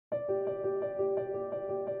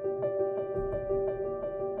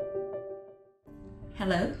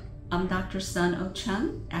Hello, I'm Dr. Sun O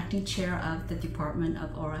Chung, Acting Chair of the Department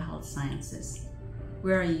of Oral Health Sciences.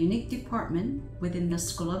 We're a unique department within the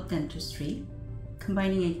School of Dentistry,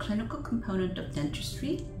 combining a clinical component of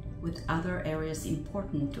dentistry with other areas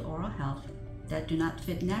important to oral health that do not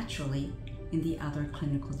fit naturally in the other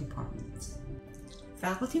clinical departments.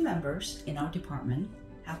 Faculty members in our department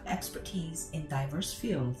have expertise in diverse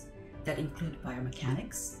fields that include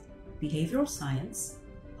biomechanics, behavioral science,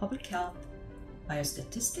 public health,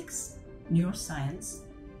 biostatistics, neuroscience,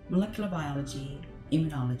 molecular biology,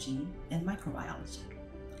 immunology, and microbiology.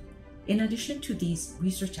 In addition to these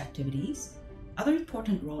research activities, other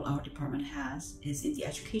important role our department has is in the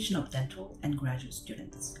education of dental and graduate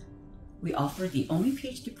students. We offer the only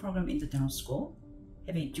PhD program in the dental school,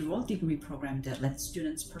 have a dual degree program that lets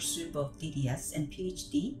students pursue both DDS and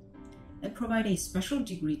PhD, and provide a special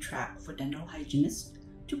degree track for dental hygienists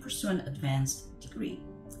to pursue an advanced degree.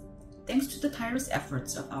 Thanks to the tireless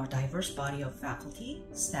efforts of our diverse body of faculty,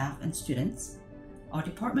 staff, and students, our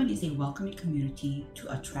department is a welcoming community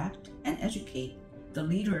to attract and educate the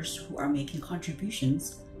leaders who are making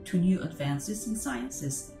contributions to new advances in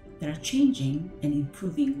sciences that are changing and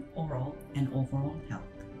improving oral and overall health.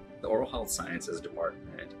 The Oral Health Sciences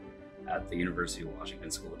Department at the University of Washington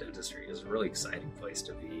School of Dentistry is a really exciting place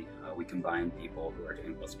to be. We combine people who are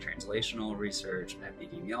doing both translational research,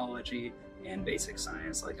 epidemiology, and basic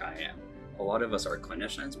science like I am. A lot of us are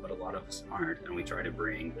clinicians, but a lot of us aren't, and we try to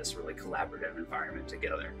bring this really collaborative environment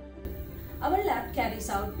together. Our lab carries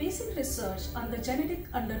out basic research on the genetic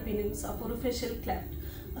underpinnings of orofacial cleft,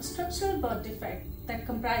 a structural birth defect that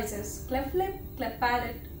comprises cleft lip, cleft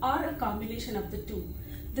palate, or a combination of the two.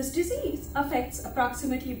 This disease affects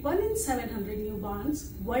approximately 1 in 700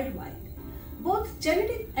 newborns worldwide. Both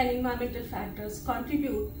genetic and environmental factors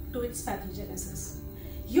contribute to its pathogenesis.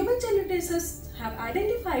 Human geneticists have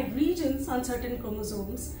identified regions on certain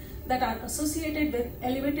chromosomes that are associated with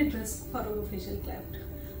elevated risk for orofacial cleft.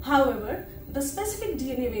 However, the specific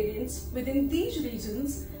DNA variants within these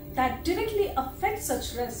regions that directly affect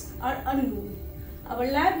such risk are unknown. Our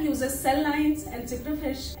lab uses cell lines and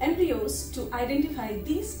zebrafish embryos to identify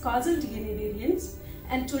these causal DNA variants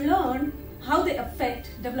and to learn how they affect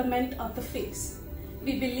development of the face.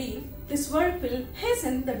 We believe this work will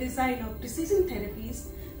hasten the design of precision therapies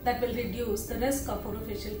that will reduce the risk of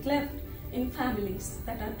orofacial cleft in families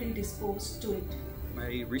that are predisposed to it.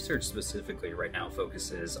 My research specifically right now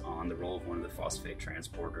focuses on the role of one of the phosphate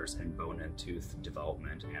transporters in bone and tooth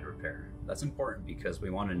development and repair. That's important because we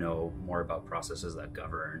want to know more about processes that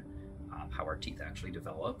govern how our teeth actually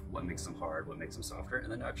develop, what makes them hard, what makes them softer,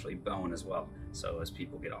 and then actually bone as well. So as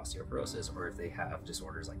people get osteoporosis, or if they have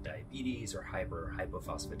disorders like diabetes or hyper or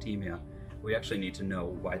hypophosphatemia, we actually need to know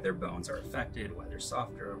why their bones are affected, why they're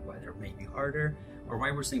softer, why they're maybe harder, or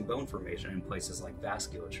why we're seeing bone formation in places like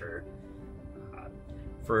vasculature.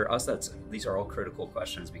 For us, these are all critical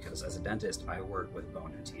questions because as a dentist, I work with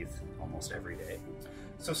bone and teeth almost every day.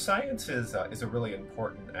 So science is a really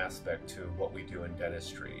important aspect to what we do in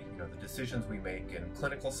dentistry. You know, the decisions we make in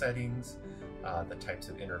clinical settings, the types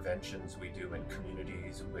of interventions we do in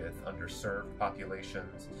communities with underserved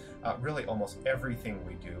populations, really almost everything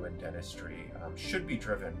we do in dentistry should be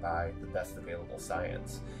driven by the best available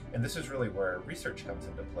science. And this is really where research comes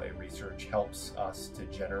into play. Research helps us to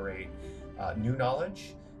generate new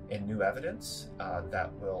knowledge and new evidence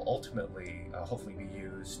that will ultimately hopefully be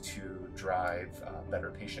used to drive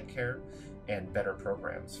better patient care and better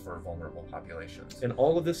programs for vulnerable populations. And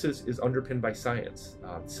all of this is underpinned by science,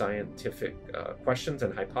 scientific questions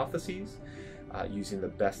and hypotheses, using the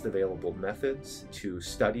best available methods to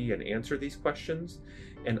study and answer these questions,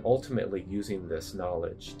 and ultimately using this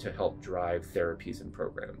knowledge to help drive therapies and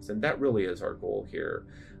programs. And that really is our goal here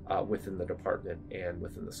within the department and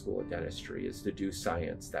within the School of Dentistry, is to do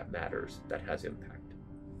science that matters, that has impact.